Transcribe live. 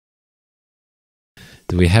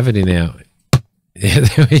Do we have it in our... Yeah,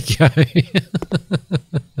 there we go.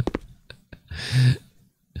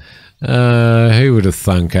 Who would have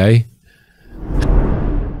thunk, eh?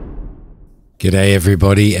 G'day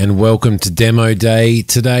everybody and welcome to Demo Day.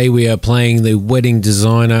 Today we are playing the Wedding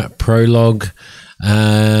Designer Prologue.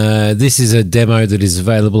 This is a demo that is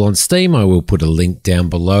available on Steam. I will put a link down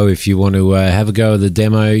below if you want to have a go at the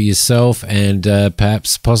demo yourself and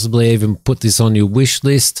perhaps possibly even put this on your wish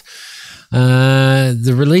list.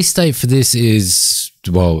 The release date for this is,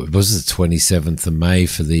 well, it was the 27th of May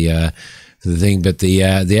for the thing, but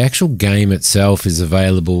the actual game itself is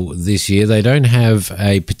available this year. They don't have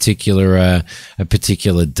a particular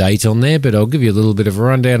date on there, but I'll give you a little bit of a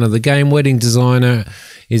rundown of the game. Wedding Designer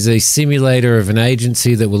is a simulator of an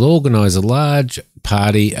agency that will organize a large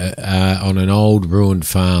party on an old ruined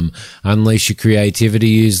farm. Unleash your creativity,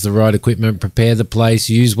 use the right equipment, prepare the place,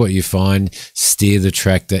 use what you find, steer the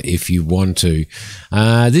tractor if you want to.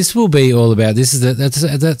 This will be all about,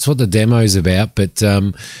 that's what the demo is about,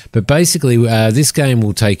 but basically this game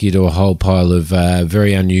will take you to a whole pile of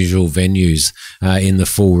very unusual venues in the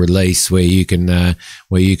full release where you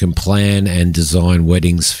can plan and design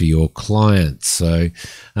weddings for your clients. So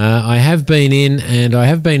I have been in and I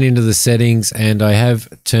have been into the settings and I have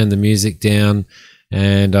turned the music down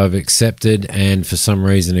and I've accepted, and for some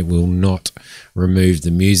reason it will not remove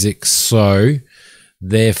the music. So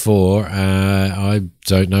therefore I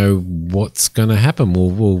don't know what's going to happen.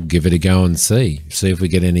 We'll give it a go and see if we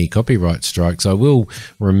get any copyright strikes. I will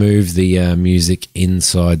remove the music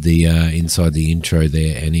inside the intro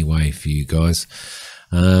there anyway for you guys.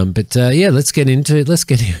 Yeah, let's get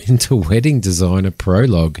into Wedding Designer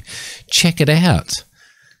Prologue. Check it out.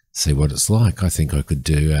 See what it's like. I think I could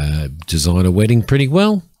design a wedding pretty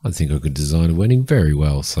well. I think I could design a wedding very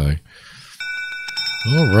well. So,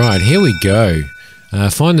 all right, here we go.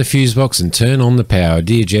 Find the fuse box and turn on the power.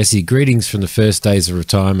 Dear Jesse, greetings from the first days of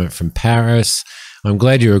retirement from Paris. I'm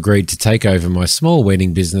glad you agreed to take over my small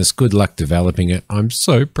wedding business. Good luck developing it. I'm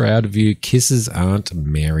so proud of you. Kisses, Aunt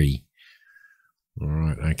Mary. All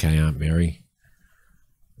right, okay, Aunt Mary.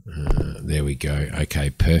 There we go. Okay,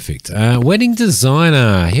 perfect. Wedding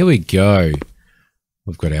Designer. Here we go.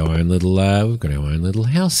 We've got our own little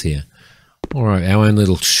house here. All right, our own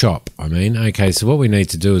little shop. I mean, okay. So what we need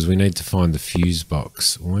to do is we need to find the fuse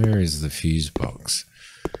box. Where is the fuse box?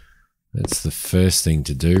 That's the first thing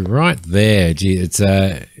to do. Right there. Gee,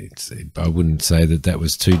 I wouldn't say that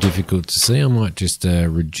was too difficult to see. I might just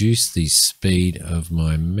reduce the speed of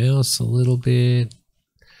my mouse a little bit.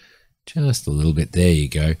 Just a little bit. There you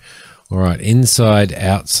go. All right, inside,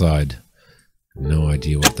 outside. No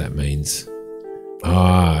idea what that means.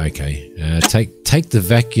 Ah, okay. Take the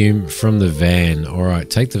vacuum from the van. All right,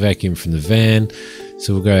 take the vacuum from the van.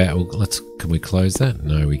 So we'll go out. Can we close that?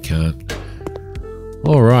 No, we can't.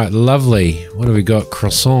 All right, lovely. What have we got?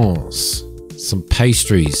 Croissants, some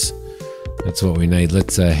pastries. That's what we need.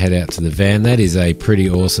 Let's head out to the van. That is a pretty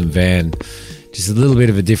awesome van. Just a little bit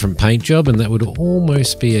of a different paint job, and that would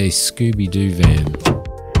almost be a Scooby-Doo van.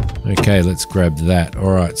 Okay, let's grab that.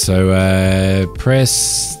 All right, so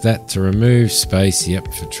press that to remove space.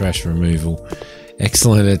 Yep, for trash removal.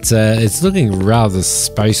 Excellent. It's looking rather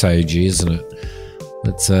space agey, isn't it?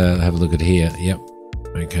 Let's have a look at here. Yep.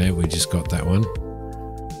 Okay, we just got that one.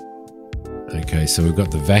 Okay, so we've got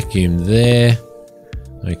the vacuum there.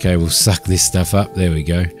 Okay, we'll suck this stuff up. There we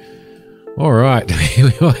go. All right,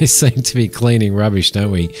 we always seem to be cleaning rubbish,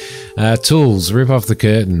 don't we? Tools, rip off the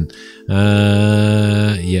curtain.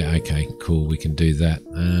 Yeah, okay, cool, we can do that.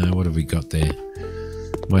 What have we got there?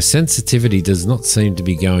 My sensitivity does not seem to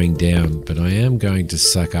be going down, but I am going to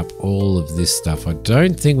suck up all of this stuff. I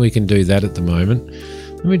don't think we can do that at the moment.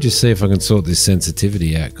 Let me just see if I can sort this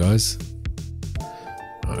sensitivity out, guys.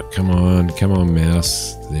 Oh, come on,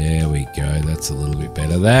 mouse. There we go. That's a little bit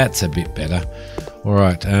better. That's a bit better. All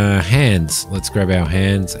right, hands. Let's grab our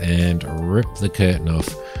hands and rip the curtain off.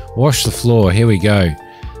 Wash the floor. Here we go.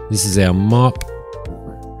 This is our mop.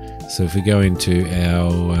 So if we go into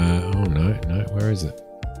our... oh, no, where is it?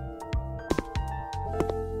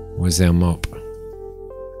 Where's our mop?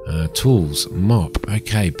 Tools, mop.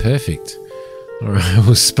 Okay, perfect. All right,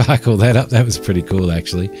 we'll sparkle that up. That was pretty cool,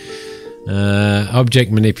 actually.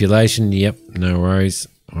 Object manipulation. Yep, no worries.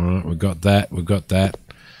 All right, we've got that.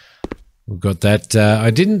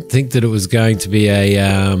 I didn't think that it was going to be a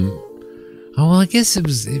oh, well, I guess it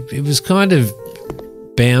was kind of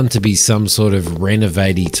bound to be some sort of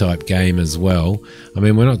renovatey type game as well. I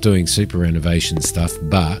mean, we're not doing super renovation stuff,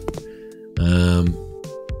 but there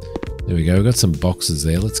we go. We've got some boxes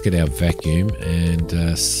there. Let's get our vacuum and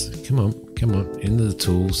come on, into the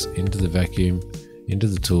tools, into the vacuum, into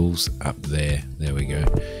the tools, up there. There we go.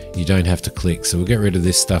 You don't have to click, so we'll get rid of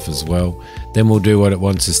this stuff as well. Then we'll do what it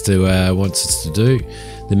wants us to do.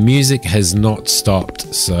 The music has not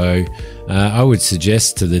stopped, so I would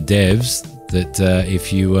suggest to the devs that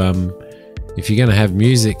if you're going to have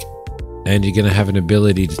music and you're going to have an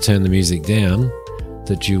ability to turn the music down,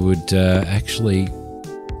 that you would actually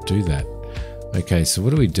do that. Okay, so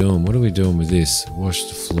what are we doing? What are we doing with this? Wash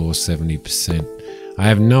the floor 70%. I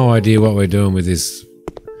have no idea what we're doing with this.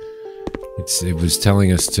 It was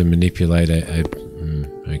telling us to manipulate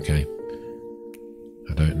okay.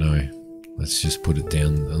 I don't know. Let's just put it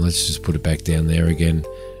down. Let's just put it back down there again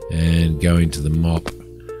and go into the mop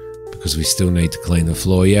because we still need to clean the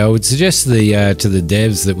floor. Yeah, I would suggest to the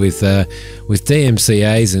devs that with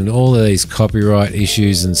DMCA's and all of these copyright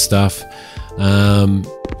issues and stuff,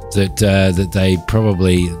 that they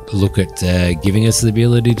probably look at giving us the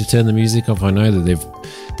ability to turn the music off. I know that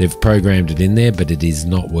they've programmed it in there, but it is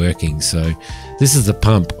not working. So this is the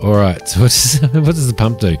pump. All right. So what does the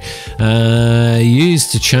pump do?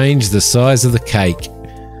 Used to change the size of the cake.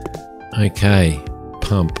 Okay.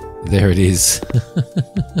 Pump. There it is.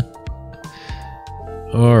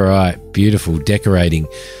 All right. Beautiful. Decorating.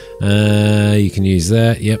 You can use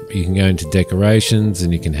that. Yep. You can go into decorations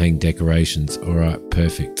and you can hang decorations. All right.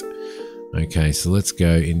 Perfect. Okay. So let's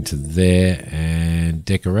go into there and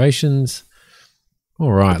decorations.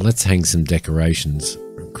 All right, let's hang some decorations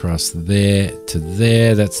across there to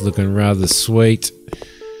there. That's looking rather sweet.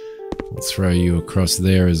 We'll throw you across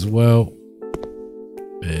there as well.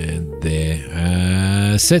 And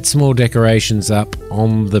there. Set some more decorations up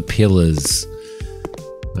on the pillars.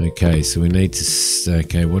 Okay, so we need to...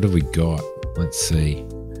 Okay, what have we got? Let's see.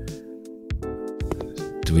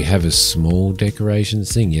 Do we have a small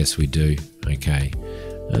decorations thing? Yes, we do. Okay.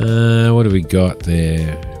 What have we got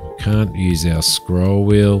there? Can't use our scroll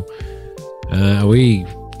wheel. Are we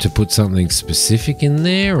to put something specific in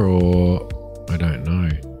there, or I don't know.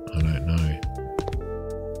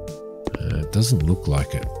 It doesn't look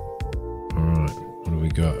like it. All right, what have we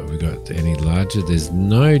got? Have we got any larger? There's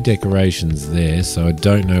no decorations there, so I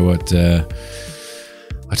don't know what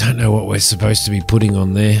we're supposed to be putting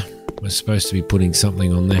on there. We're supposed to be putting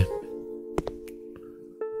something on there.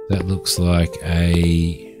 That looks like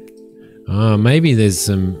a... Oh, maybe there's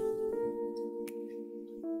some...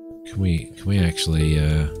 Can we actually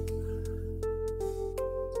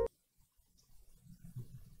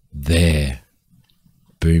there,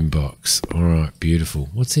 boombox. All right, beautiful.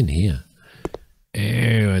 What's in here?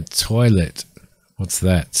 Oh, a toilet. What's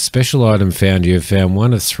that? Special item found. You have found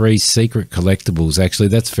one of 3 secret collectibles. Actually,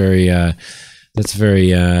 that's very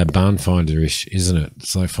barn finder-ish, isn't it?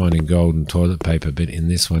 It's like finding gold and toilet paper, but in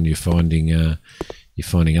this one you're finding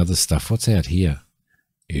other stuff. What's out here?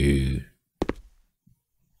 Ew.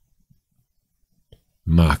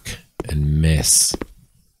 Muck and mess.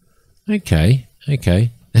 Okay.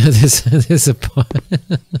 there's a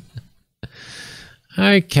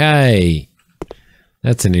okay.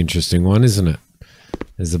 That's an interesting one, isn't it?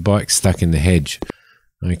 There's a bike stuck in the hedge.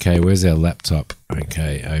 Okay, where's our laptop?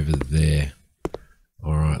 Okay, over there.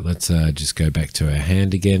 All right, let's just go back to our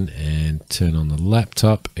hand again and turn on the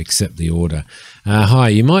laptop, accept the order. Hi,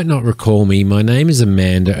 you might not recall me. My name is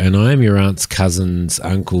Amanda, and I am your aunt's cousins,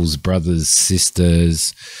 uncles, brothers,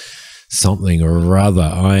 sisters, something or other.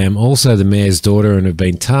 I am also the mayor's daughter and have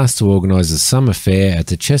been tasked to organise a summer fair at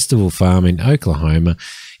the Chesterville Farm in Oklahoma.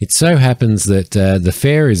 It so happens that the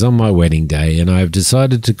fair is on my wedding day, and I have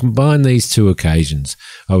decided to combine these 2 occasions.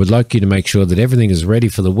 I would like you to make sure that everything is ready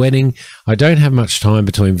for the wedding. I don't have much time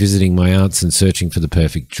between visiting my aunts and searching for the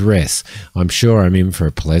perfect dress. I'm sure I'm in for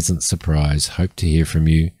a pleasant surprise. Hope to hear from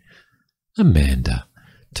you. Amanda.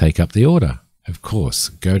 Take up the order. Of course,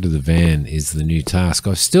 go to the van is the new task.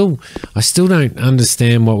 I still don't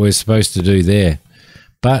understand what we're supposed to do there.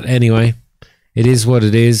 But anyway, it is what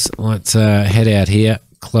it is. Let's head out here.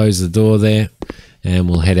 Close the door there and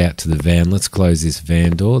we'll head out to the van. Let's close this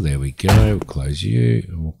van door. There we go. We'll close you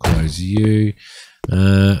and we'll close you.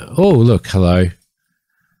 Oh, look, hello.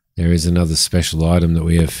 There is another special item that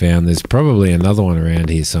we have found. There's probably another one around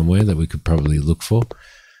here somewhere that we could probably look for.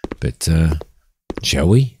 But shall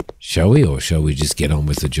we? Or shall we just get on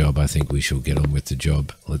with the job? I think we shall get on with the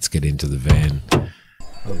job. Let's get into the van.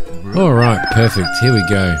 All right, perfect. Here we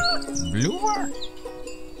go. Bluer?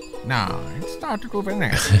 No, it started with an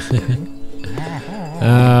S.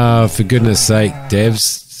 For goodness sake, devs,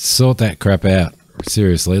 sort that crap out.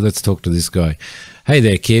 Seriously, let's talk to this guy. Hey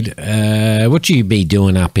there, kid. What you be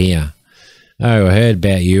doing up here? Oh, I heard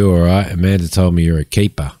about you, all right. Amanda told me you're a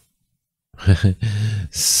keeper.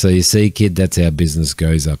 So you see, kid, that's how business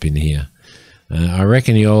goes up in here. I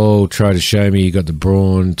reckon you all try to show me you got the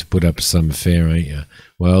brawn to put up a summer fair, ain't you?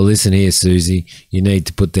 Well, listen here, Susie. You need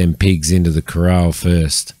to put them pigs into the corral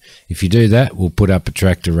first. If you do that, we'll put up a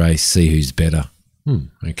tractor race, see who's better.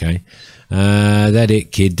 Okay. That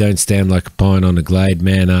it, kid. Don't stand like a pine on a glade.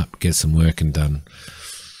 Man up. Get some working done.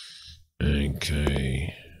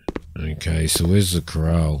 Okay. Okay, so where's the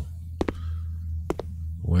corral?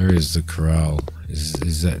 Where is the corral?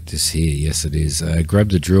 Is that this here? Yes, it is. Grab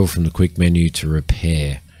the drill from the quick menu to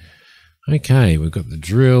repair. Okay, we've got the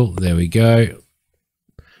drill. There we go.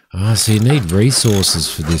 So you need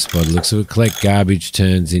resources for this, by the looks of it. Collect garbage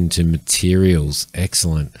turns into materials.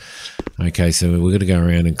 Excellent. Okay, so we're going to go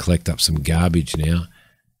around and collect up some garbage now.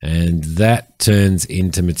 And that turns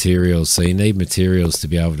into materials. So you need materials to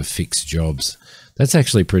be able to fix jobs. That's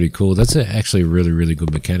actually pretty cool. That's actually a really, really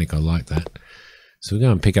good mechanic. I like that. So we're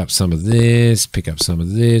going to pick up some of this, pick up some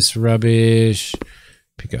of this rubbish,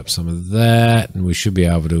 pick up some of that, and we should be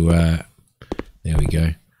able to, there we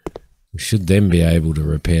go. We should then be able to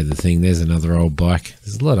repair the thing. There's another old bike.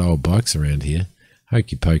 There's a lot of old bikes around here.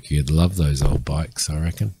 Hokey Pokey would love those old bikes, I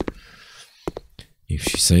reckon. If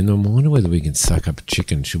she's seen them, I wonder whether we can suck up a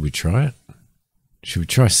chicken. Should we try it? Should we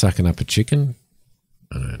try sucking up a chicken?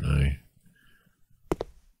 I don't know.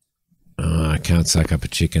 Oh, I can't suck up a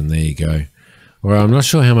chicken. There you go. Well, I'm not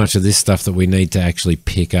sure how much of this stuff that we need to actually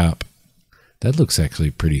pick up. That looks actually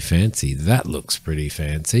pretty fancy. That looks pretty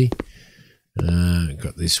fancy.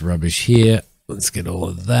 Got this rubbish here. Let's get all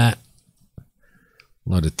of that. A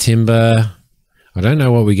lot of timber. I don't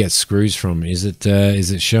know what we get screws from. Is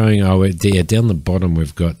it showing? Oh, yeah, down the bottom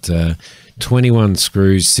we've got 21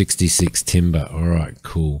 screws, 66 timber. All right,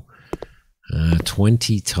 cool.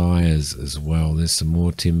 20 tires as well. There's some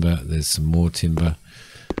more timber. There's some more timber.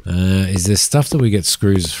 Is there stuff that we get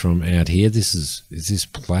screws from out here? Is this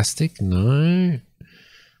plastic? No.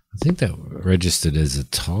 I think that registered as a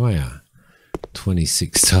tire.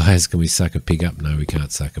 26 tires. Can we suck a pig up? No, we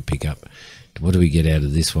can't suck a pig up. What do we get out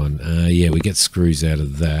of this one? Yeah, we get screws out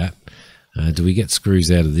of that. Do we get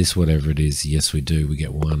screws out of this, whatever it is? Yes, we do. We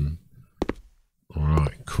get one. All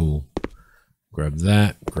right, cool. Grab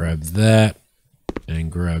that,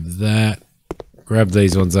 and grab that. Grab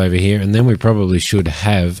these ones over here, and then we probably should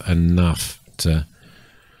have enough to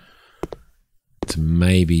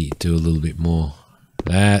maybe do a little bit more.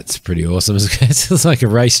 That's pretty awesome. It's like a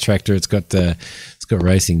race tractor. It's got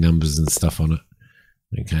racing numbers and stuff on it.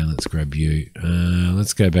 Okay, let's grab you.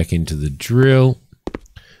 Let's go back into the drill.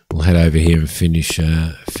 We'll head over here and finish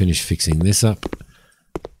fixing this up.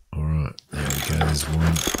 All right, there we go. There's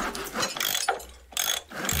one.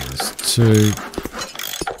 There's two.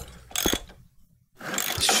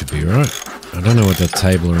 This should be right. I don't know what that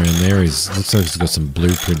table around there is. Looks like it's got some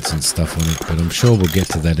blueprints and stuff on it, but I'm sure we'll get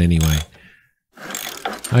to that anyway.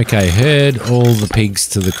 Okay, herd all the pigs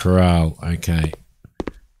to the corral. Okay.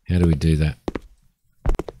 How do we do that?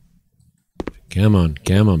 Come on,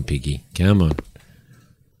 piggy. Come on.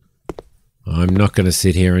 I'm not going to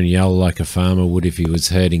sit here and yell like a farmer would if he was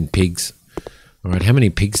herding pigs. All right, how many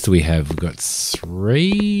pigs do we have? We've got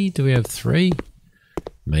 3. Do we have 3?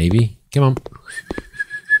 Maybe. Come on.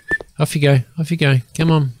 Off you go. Off you go.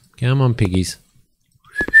 Come on. Come on, piggies.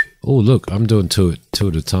 Oh, look, I'm doing two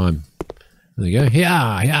at a time. There you go.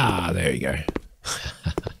 Yeah, there you go.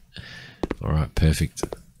 All right, perfect.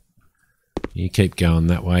 You keep going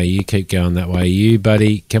that way. You keep going that way. You,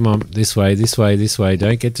 buddy, come on. This way, this way, this way.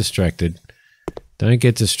 Don't get distracted. Don't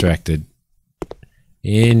get distracted.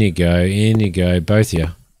 In you go. In you go. Both of you.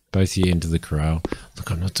 Both of you into the corral.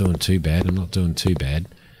 Look, I'm not doing too bad. I'm not doing too bad.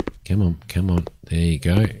 Come on. Come on. There you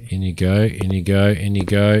go. In you go. In you go. In you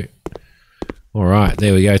go. All right.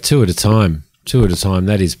 There we go. 2 at a time. 2 at a time.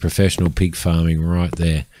 That is professional pig farming right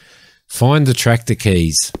there. Find the tractor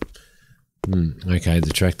keys. Okay,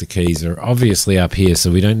 the tractor keys are obviously up here, so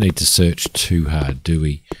we don't need to search too hard, do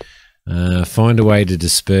we? Find a way to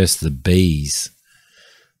disperse the bees.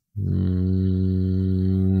 By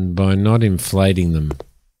not inflating them.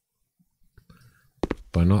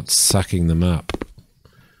 By not sucking them up.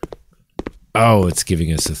 Oh, it's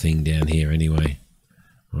giving us a thing down here anyway.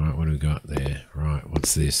 All right, what do we got there? Right,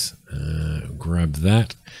 what's this? Grab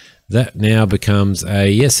that. That now becomes a...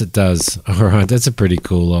 Yes, it does. All right, that's a pretty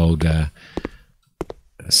cool old...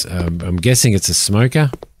 I'm guessing it's a smoker.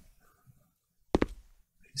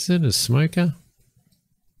 Is it a smoker?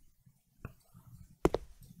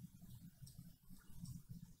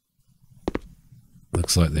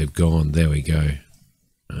 Looks like they've gone. There we go.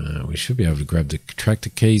 We should be able to grab the tractor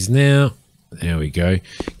keys now. There we go.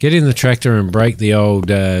 Get in the tractor and break the old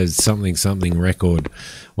something record.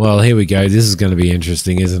 Well, here we go. This is going to be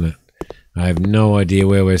interesting, isn't it? I have no idea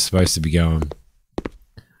where we're supposed to be going.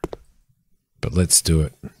 but let's do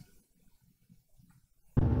it.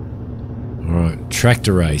 Alright,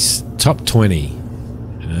 tractor race. Top 20.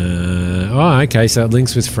 Oh, okay, so it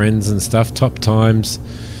links with friends and stuff. Top times.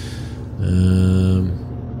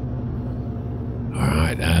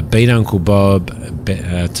 Alright, beat Uncle Bob.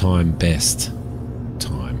 Time best.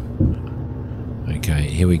 Time. Okay,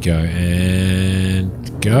 here we go. And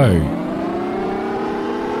go.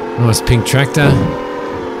 Nice pink tractor.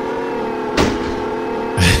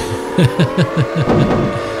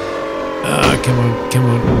 Oh, come on, come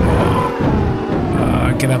on.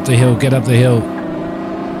 Oh, get up the hill, get up the hill.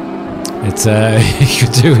 It's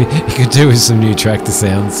you could do with some new tractor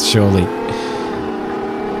sounds, surely.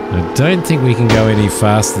 I don't think we can go any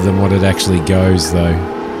faster than what it actually goes, though.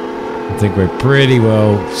 I think we're pretty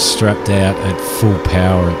well strapped out at full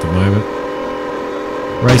power at the moment.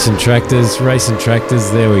 Racing tractors,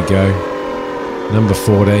 there we go. Number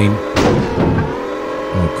 14.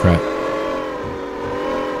 Oh, crap.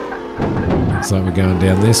 Looks like we're going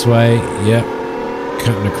down this way. Yep.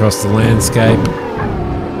 Cutting across the landscape.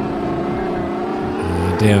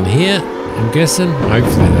 Down here, I'm guessing.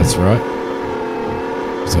 Hopefully that's right.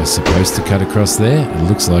 Was I supposed to cut across there? It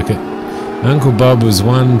looks like it. Uncle Bob was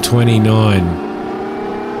 129.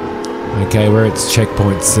 Okay, we're at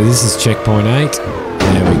checkpoint. So this is checkpoint 8.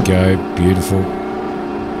 There we go. Beautiful.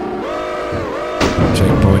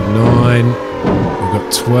 Checkpoint 9. We've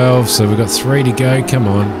got 12, so we've got 3 to go. Come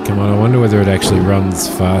on, come on. I wonder whether it actually runs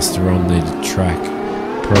faster on the track.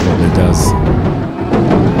 Probably does.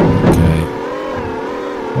 Okay.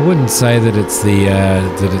 I wouldn't say that it's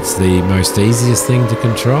the most easiest thing to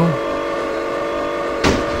control.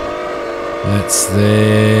 That's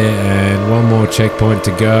there, and one more checkpoint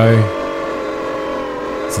to go.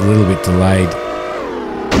 It's a little bit delayed.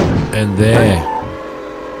 And there.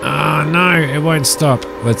 Oh no, it won't stop.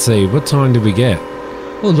 Let's see, what time did we get?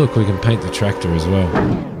 Oh look, we can paint the tractor as well.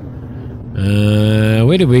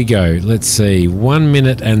 Where did we go? Let's see, 1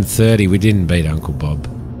 minute and 30. We didn't beat Uncle Bob.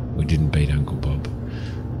 We didn't beat Uncle Bob.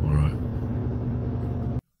 Alright.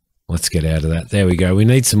 Let's get out of that. There we go. We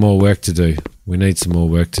need some more work to do. We need some more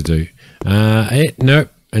work to do. Nope.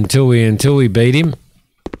 Until we beat him,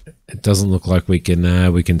 it doesn't look like we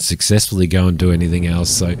can successfully go and do anything else.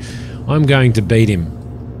 So I'm going to beat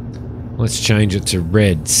him. Let's change it to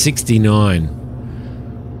red. 69.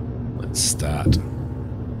 Let's start.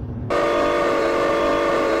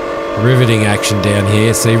 Riveting action down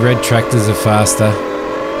here. See, red tractors are faster.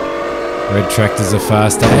 Red tractors are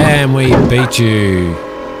faster. And we beat you.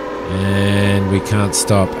 And we can't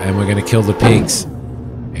stop. And we're going to kill the pigs.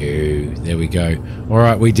 Ooh, there we go.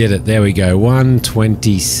 Alright, we did it. There we go.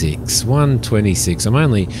 126. 126. I'm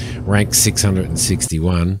only ranked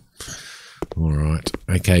 661. Alright.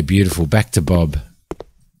 Okay, beautiful. Back to Bob.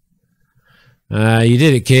 You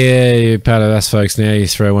did it, Kia. You're part of us folks now. You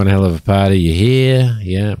throw one hell of a party. You're here.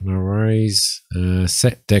 Yeah, no worries.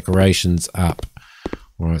 Set decorations up.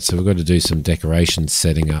 Alright, so we've got to do some decoration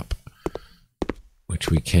setting up, which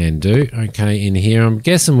we can do. Okay, in here, I'm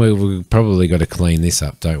guessing we've probably got to clean this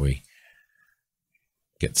up, don't we?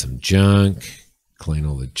 Get some junk. Clean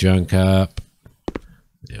all the junk up.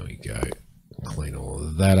 There we go. Clean all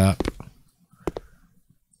of that up.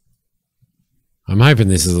 I'm hoping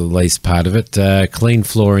this is at least part of it. Clean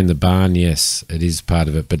floor in the barn, yes, it is part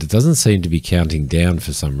of it, but it doesn't seem to be counting down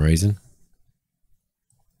for some reason.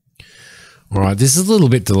 All right, this is a little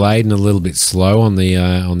bit delayed and a little bit slow on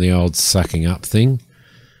the old sucking up thing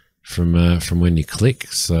from when you click.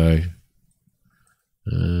 So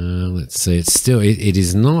let's see. It's still it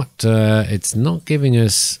is not. It's not giving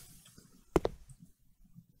us.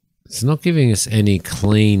 It's not giving us any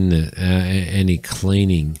cleaning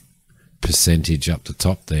percentage up the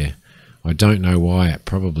top there. I don't know why. It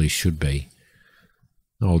probably should be.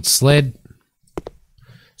 Old sled,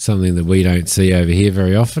 something that we don't see over here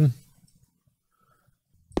very often.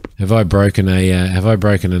 Have I broken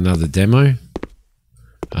another demo?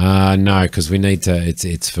 No, because we need to.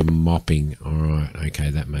 It's for mopping. All right.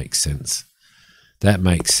 Okay, that makes sense. That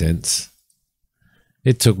makes sense.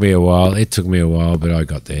 It took me a while. But I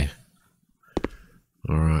got there.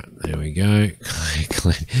 All right, there we go.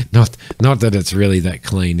 Not that it's really that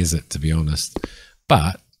clean, is it, to be honest?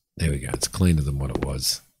 But there we go. It's cleaner than what it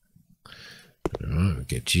was. All right,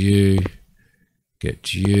 get you.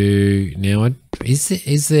 Now,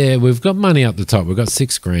 is there? We've got money up the top. We've got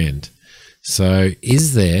 $6,000. So,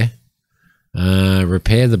 is there?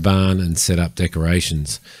 Repair the barn and set up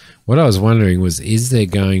decorations. What I was wondering was, is there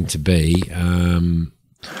going to be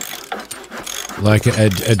like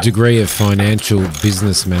a degree of financial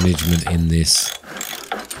business management in this?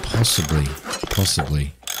 Possibly.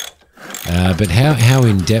 But how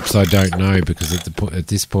in depth I don't know, because at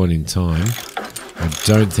this point in time, I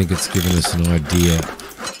don't think it's given us an idea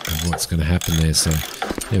of what's going to happen there. So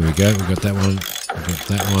there we go. We've got that one. We've got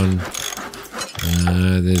that one.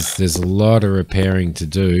 There's a lot of repairing to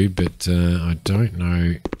do, but I don't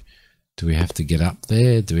know. Do we have to get up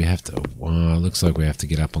there? Do we have to? Wow, looks like we have to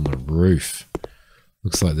get up on the roof.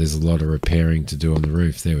 Looks like there's a lot of repairing to do on the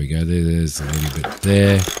roof. There we go. There's a little bit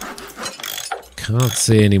there. Can't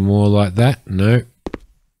see any more like that. No.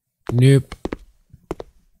 Nope.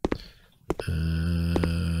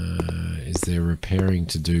 Is there repairing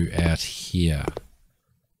to do out here?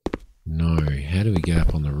 No. How do we get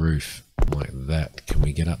up on the roof like that? Can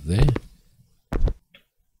we get up there?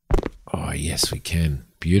 Oh, yes, we can.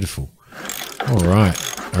 Beautiful. All right.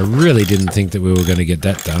 I really didn't think that we were going to get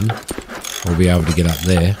that done. Or be able to get up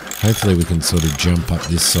there. Hopefully we can sort of jump up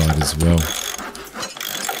this side as well.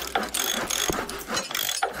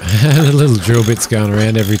 The little drill bit's going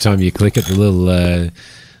around every time you click it. The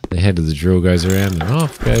head of the drill goes around and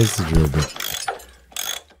off goes the drill bit.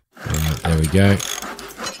 All right, there we go.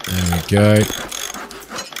 There we go.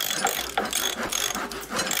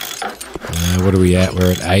 What are we at?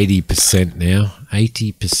 We're at 80% now.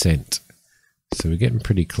 80%. So we're getting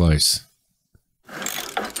pretty close.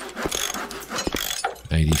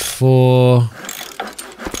 84.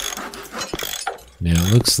 Now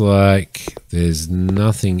it looks like there's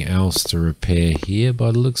nothing else to repair here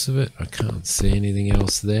by the looks of it. I can't see anything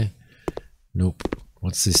else there. Nope.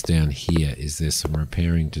 What's this down here? Is there some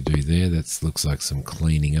repairing to do there? That looks like some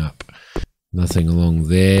cleaning up. Nothing along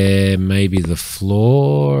there. Maybe the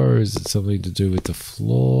floor? Is it something to do with the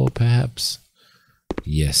floor perhaps?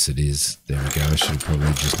 Yes, it is. There we go. I should have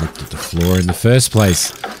probably just looked at the floor in the first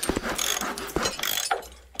place.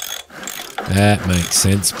 That makes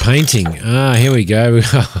sense. Painting. Ah, here we go.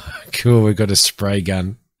 Cool, we've got a spray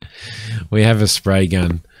gun. We have a spray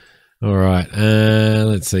gun. All right.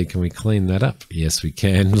 Let's see. Can we clean that up? Yes, we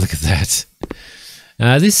can. Look at that.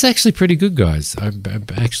 This is actually pretty good, guys. I'm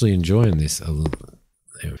actually enjoying this a little.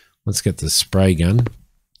 Let's get the spray gun.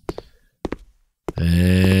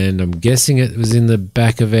 And I'm guessing it was in the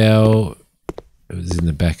back of our... It was in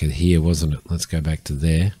the back of here, wasn't it? Let's go back to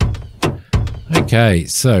there. Okay,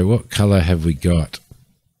 so what color have we got?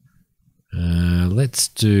 Let's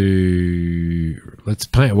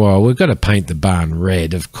paint. Well, we've got to paint the barn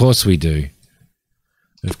red. Of course we do.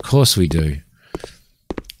 Of course we do.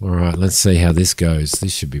 All right, let's see how this goes.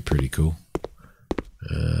 This should be pretty cool.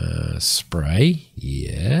 Spray.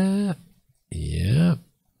 Yeah. Yeah.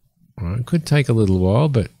 All right, could take a little while,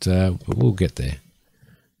 but we'll get there.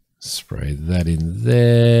 Spray that in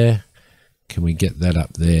there. Can we get that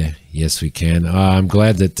up there? Yes, we can. I'm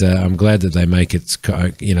glad that they make it,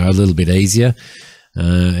 you know, a little bit easier.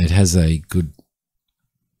 It has a good.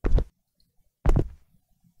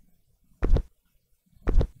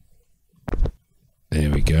 There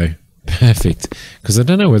we go. Perfect. Because I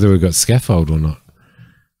don't know whether we've got scaffold or not.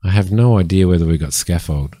 I have no idea whether we got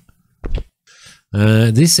scaffold.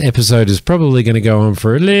 This episode is probably going to go on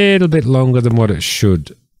for a little bit longer than what it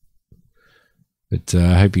should. But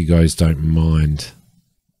I hope you guys don't mind.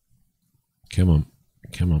 Come on.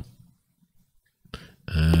 Come on.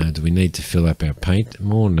 Do we need to fill up our paint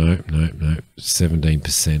more? No.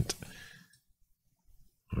 17%.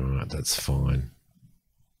 All right, that's fine.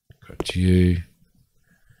 Got you.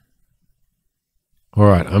 All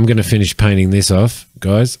right, I'm going to finish painting this off,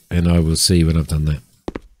 guys, and I will see you when I've done that.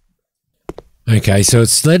 Okay, so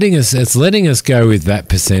it's letting us go with that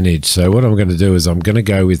percentage. So what I'm going to do is I'm going to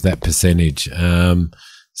go with that percentage.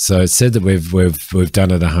 So it said that we've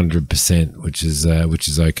done it 100%, which is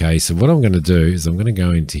okay. So what I'm going to do is I'm going to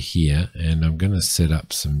go into here and I'm going to set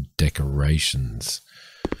up some decorations.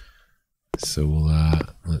 So we'll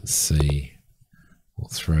let's see. We'll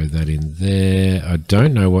throw that in there. I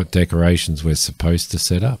don't know what decorations we're supposed to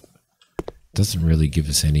set up. Doesn't really give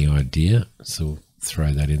us any idea. So we'll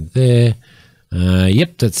throw that in there.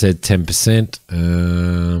 Yep, that said 10%.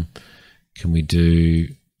 Can we do...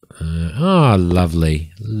 oh,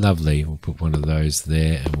 lovely. Lovely. We'll put one of those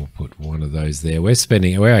there and we'll put one of those there.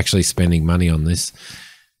 We're actually spending money on this.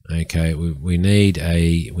 Okay, we need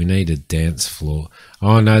a dance floor.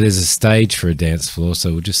 Oh no, there's a stage for a dance floor,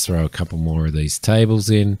 so we'll just throw a couple more of these tables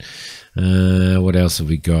in. What else have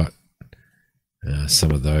we got?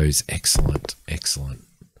 Some of those. Excellent.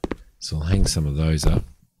 So I'll hang some of those up.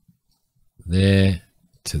 There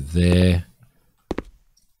to there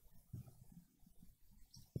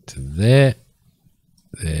to there,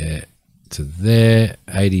 there to there,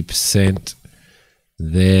 80%.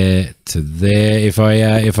 There to there. If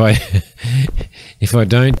I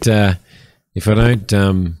don't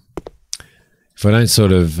if I don't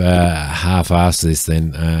sort of half-ass this,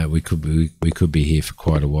 then we could be here for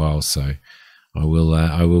quite a while. So I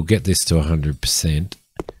will get this to 100%,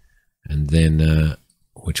 and then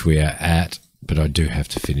which we are at. But I do have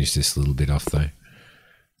to finish this a little bit off though.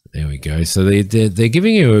 There we go. So they're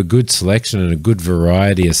giving you a good selection and a good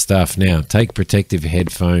variety of stuff. Now take protective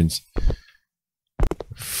headphones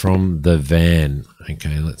from the van.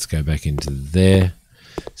 Okay, let's go back into there.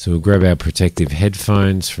 So we'll grab our protective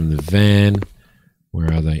headphones from the van.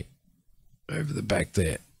 Where are they? Over the back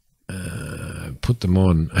there. Put them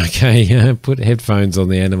on. Okay, put headphones on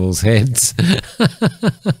the animals' heads.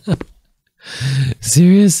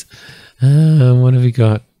 Serious? What have we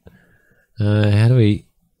got? How do we?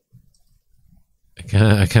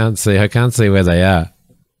 I can't see. I can't see where they are.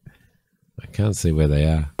 I can't see where they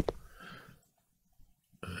are.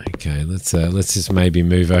 Okay, let's just maybe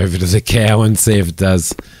move over to the cow and see if it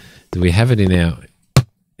does. Do we have it in our?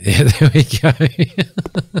 Yeah, there we go.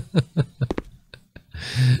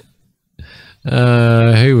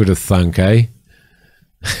 Who would have thunk, eh?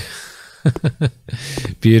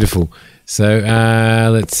 Beautiful. So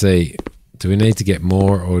let's see. Do we need to get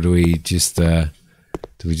more, or do we just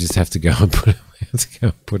have to go and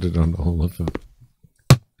put it on all of them?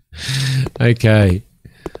 Okay.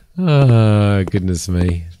 Oh goodness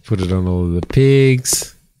me! Put it on all of the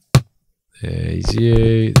pigs. There's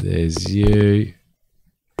you. There's you.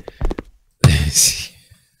 There's you.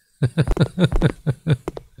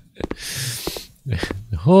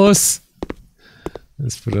 The horse.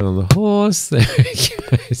 Let's put it on the horse. There we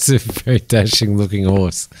go. It's a very dashing looking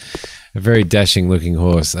horse. A very dashing looking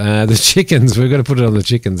horse. The chickens. We've got to put it on the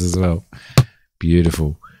chickens as well.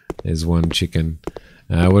 Beautiful. There's one chicken.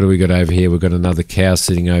 What do we got over here? We've got another cow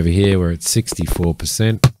sitting over here. We're at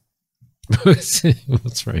 64%. We'll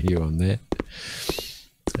throw you on there.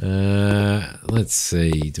 Let's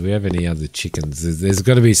see. Do we have any other chickens? There's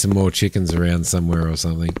got to be some more chickens around somewhere or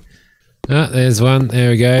something. There's one.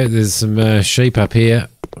 There we go. There's some sheep up here.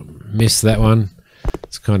 Missed that one.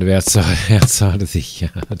 It's kind of outside of the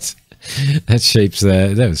yard. That sheep's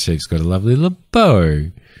got a lovely little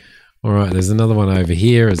bow. All right. There's another one over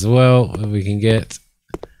here as well that we can get.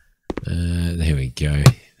 There we go.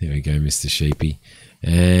 There we go, Mr. Sheepy.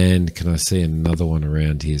 And can I see another one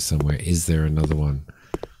around here somewhere? Is there another one?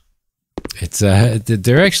 It's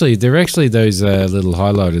they're actually those little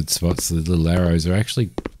highlighted spots. The little arrows are actually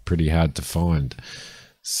pretty hard to find.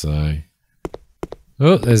 So,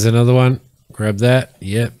 oh, there's another one. Grab that.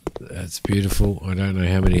 Yep, that's beautiful. I don't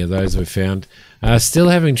know how many of those we've found. Still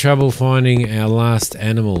having trouble finding our last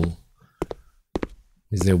animal.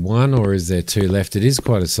 Is there one or is there two left? It is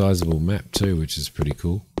quite a sizable map too, which is pretty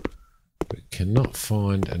cool. But cannot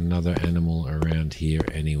find another animal around here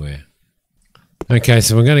anywhere. Okay,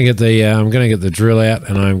 so I'm going to get the drill out,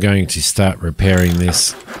 and I'm going to start repairing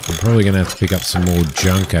this. I'm probably going to have to pick up some more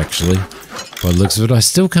junk actually. By the looks of it, I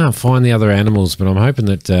still can't find the other animals, but I'm hoping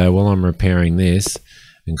that while I'm repairing this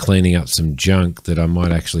and cleaning up some junk, that I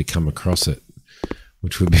might actually come across it,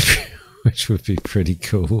 which would be pretty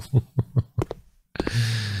cool.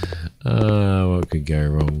 What could go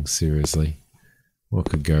wrong? Seriously, what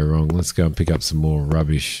could go wrong? Let's go and pick up some more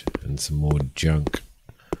rubbish and some more junk.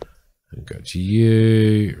 I've got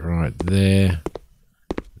you right there.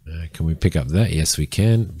 Can we pick up that? Yes, we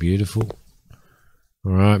can. Beautiful.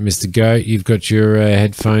 All right, Mr. Goat, you've got your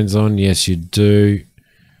headphones on. Yes, you do.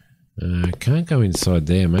 Can't go inside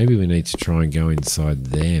there. Maybe we need to try and go inside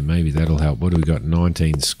there. Maybe that'll help. What do we got?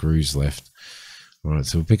 19 screws left. All right,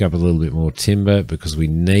 so we'll pick up a little bit more timber because we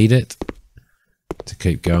need it to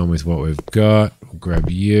keep going with what we've got. We'll grab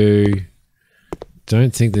you.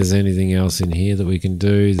 Don't think there's anything else in here that we can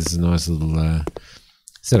do. There's a nice little,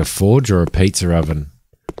 is that a forge or a pizza oven?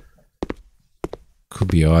 Could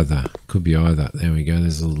be either. Could be either. There we go.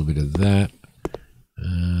 There's a little bit of that.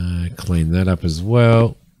 Clean that up as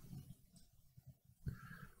well.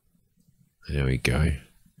 There we go.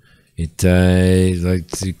 It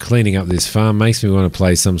like cleaning up this farm makes me want to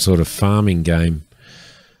play some sort of farming game.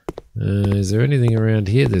 Is there anything around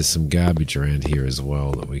here? There's some garbage around here as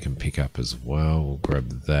well that we can pick up as well. We'll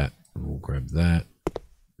grab that. We'll grab that.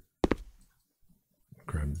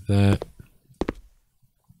 Grab that.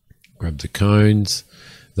 Grab the cones.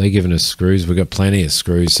 They're giving us screws. We've got plenty of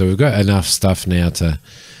screws, so we've got enough stuff now to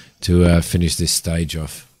finish this stage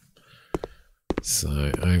off.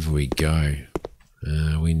 So over we go.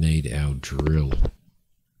 We need our drill.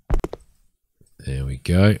 There we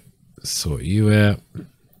go. Sort you out.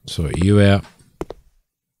 Sort you out.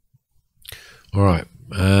 All right.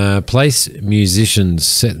 Place musicians.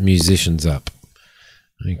 Set musicians up.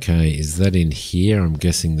 Okay, is that in here? I'm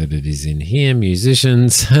guessing that it is in here.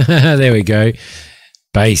 Musicians. There we go.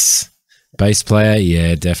 Bass player.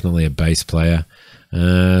 Yeah, definitely a bass player.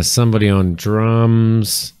 Somebody on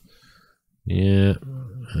drums. Yeah.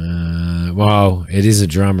 Wow, it is a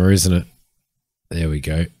drummer, isn't it? There we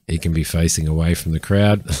go. He can be facing away from the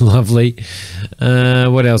crowd. Lovely.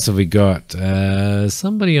 What else have we got?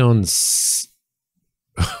 Somebody on...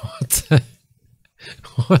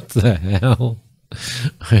 What the hell?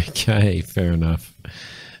 Okay, fair enough.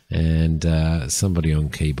 And somebody on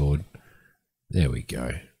keyboard. There we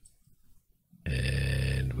go.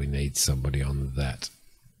 And we need somebody on that.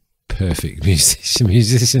 Perfect.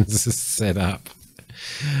 Musicians are set up.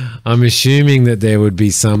 I'm assuming that there would be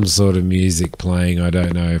some sort of music playing. I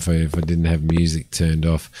don't know if I didn't have music turned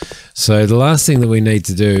off. So the last thing that we need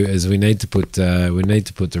to do is we need to put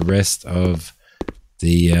the rest of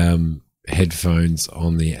the headphones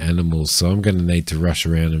on the animals. So I'm going to need to rush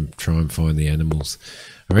around and try and find the animals.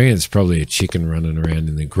 I reckon it's probably a chicken running around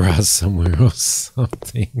in the grass somewhere or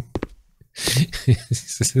something.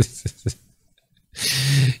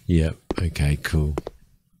 Yep. Okay, cool.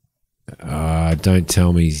 Don't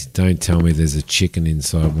tell me there's a chicken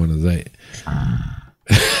inside one of the...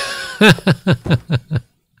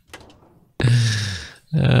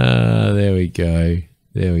 There we go.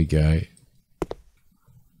 There we go.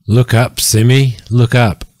 Look up, Simi. Look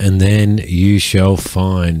up, and then you shall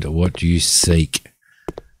find what you seek.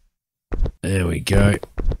 There we go.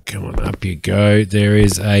 Come on, up you go. There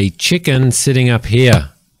is a chicken sitting up here.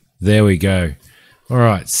 There we go. All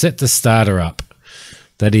right, set the starter up.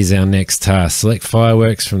 That is our next task. Select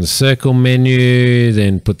fireworks from the circle menu,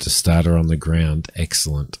 then put the starter on the ground.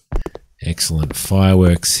 Excellent. Excellent.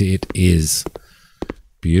 Fireworks it is.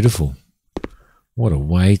 Beautiful. What a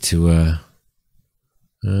way to...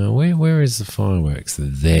 where is the fireworks?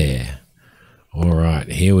 There. All right,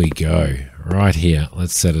 here we go. Right here.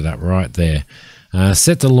 Let's set it up right there.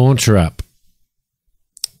 Set the launcher up.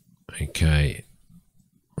 Okay.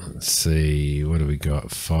 Let's see. What do we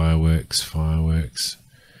got? Fireworks.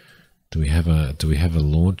 Do we have a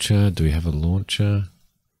launcher? Do we have a launcher?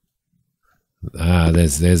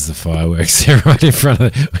 There's the fireworks there right in front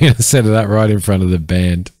of we're going to set it up right in front of the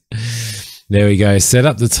band. There we go. Set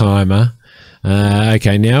up the timer.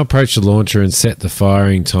 Okay, now approach the launcher and set the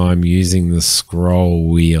firing time using the scroll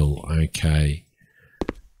wheel. Okay.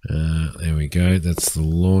 There we go. That's the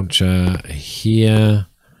launcher here.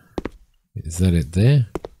 Is that it there?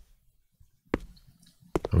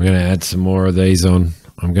 I'm going to add some more of these on.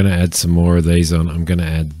 I'm going to add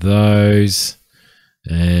those.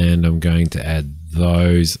 And I'm going to add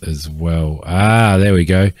those as well. There we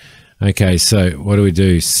go. Okay, so what do we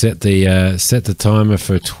do? Set the timer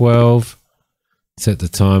for 12. Set the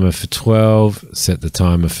timer for 12. Set the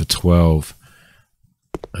timer for 12.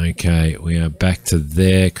 Okay, we are back to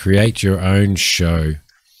there. Create your own show.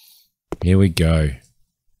 Here we go.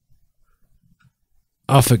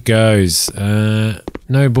 Off it goes.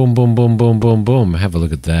 No boom, boom, boom, boom, boom, boom. Have a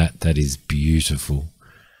look at that. That is beautiful.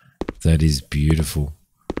 That is beautiful.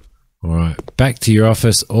 All right, back to your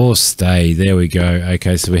office or stay. There we go.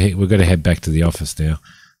 Okay, so we've got to head back to the office now.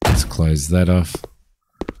 Let's close that off.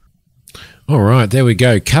 All right, there we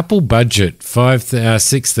go. Couple budget,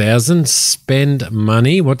 6,000. Spend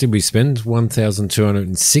money. What did we spend?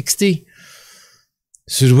 1,260.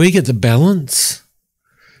 Should we get the balance?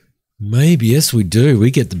 Maybe, yes, we do. We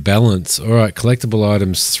get the balance. All right, collectible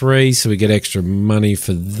items 3, so we get extra money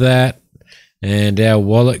for that. And our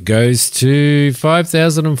wallet goes to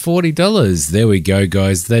 $5,040. There we go,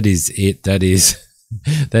 guys. That is it. That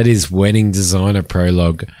is Wedding Designer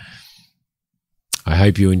Prologue. I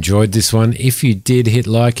hope you enjoyed this one. If you did, hit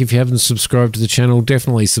like. If you haven't subscribed to the channel,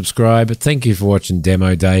 definitely subscribe. Thank you for watching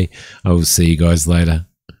Demo Day. I will see you guys later.